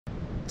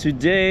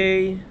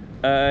today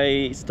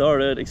I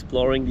started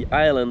exploring the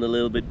island a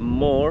little bit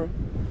more.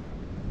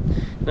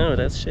 No,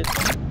 that's shit.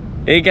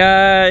 Hey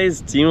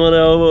guys, Timo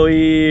the Hobo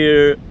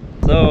here.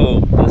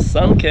 So the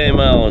sun came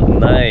out,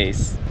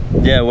 nice.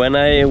 Yeah, when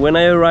I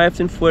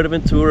arrived in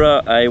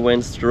Fuerteventura, I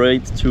went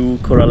straight to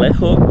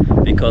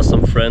Corralejo because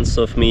some friends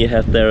of me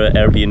had their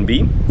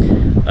Airbnb,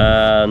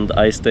 and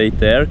I stayed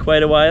there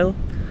quite a while.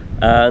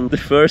 And the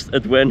first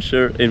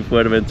adventure in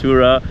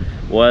Fuerteventura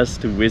was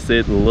to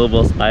visit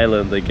Lobos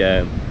Island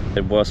again.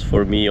 It was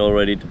for me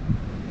already the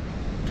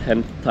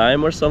 10th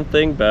time or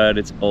something, but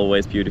it's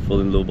always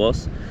beautiful in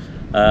Lobos.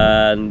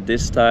 And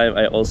this time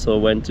I also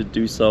went to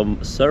do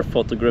some surf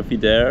photography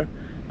there,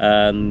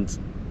 and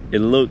it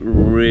looked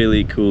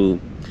really cool.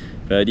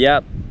 But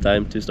yeah,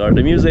 time to start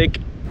the music.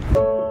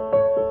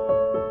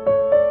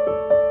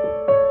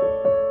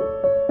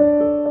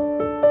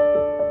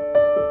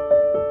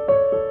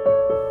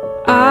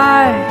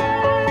 I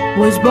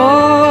was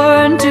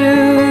born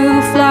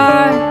to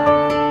fly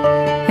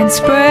and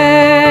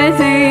spread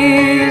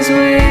these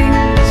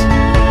wings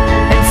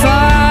and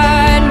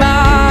find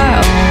my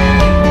own.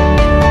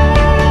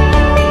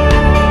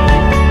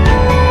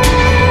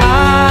 I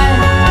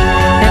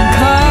am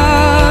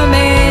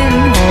coming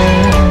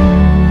home.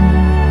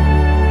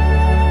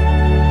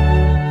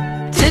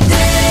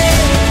 Today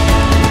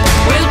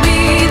will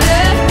be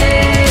the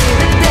day,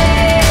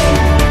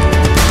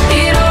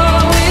 it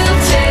all will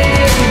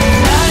take.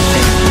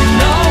 Nothing,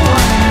 no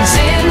one's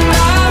in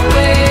my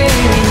way.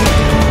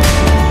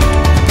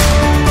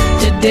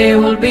 Today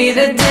will be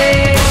the day.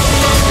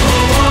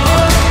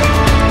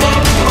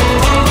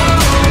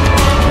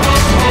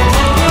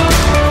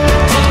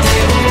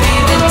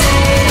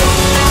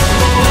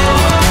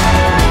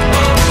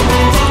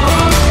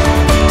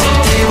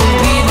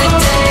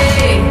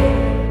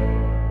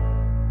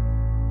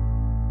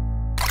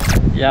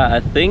 Yeah, I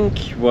think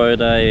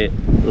what I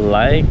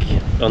like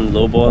on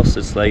Lobos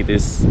is like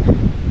this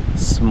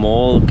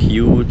small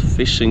cute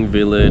fishing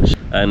village,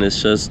 and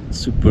it's just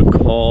super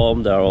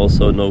calm. There are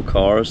also no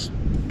cars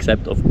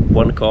except of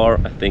one car.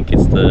 I think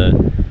it's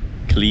the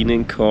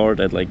cleaning car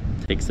that like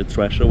takes the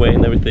trash away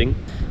and everything.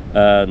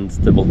 And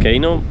the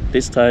volcano,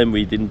 this time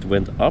we didn't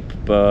went up,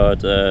 but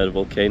the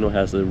volcano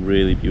has a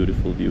really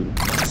beautiful view.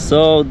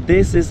 So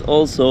this is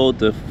also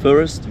the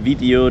first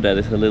video that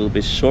is a little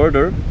bit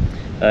shorter.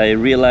 I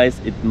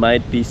realized it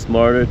might be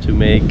smarter to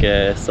make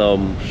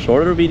some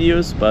shorter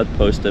videos but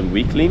post them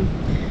weekly.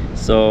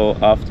 So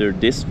after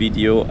this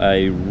video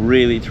I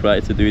really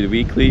try to do it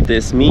weekly.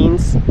 This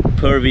means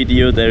per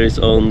video there is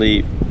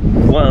only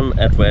one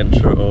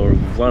adventure or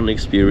one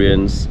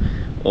experience,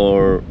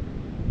 or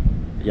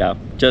yeah,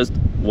 just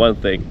one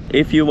thing.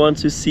 If you want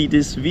to see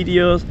these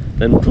videos,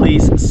 then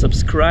please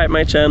subscribe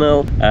my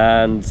channel,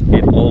 and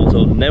it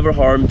also never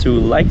harms to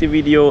like the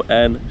video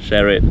and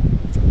share it.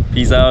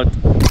 Peace out.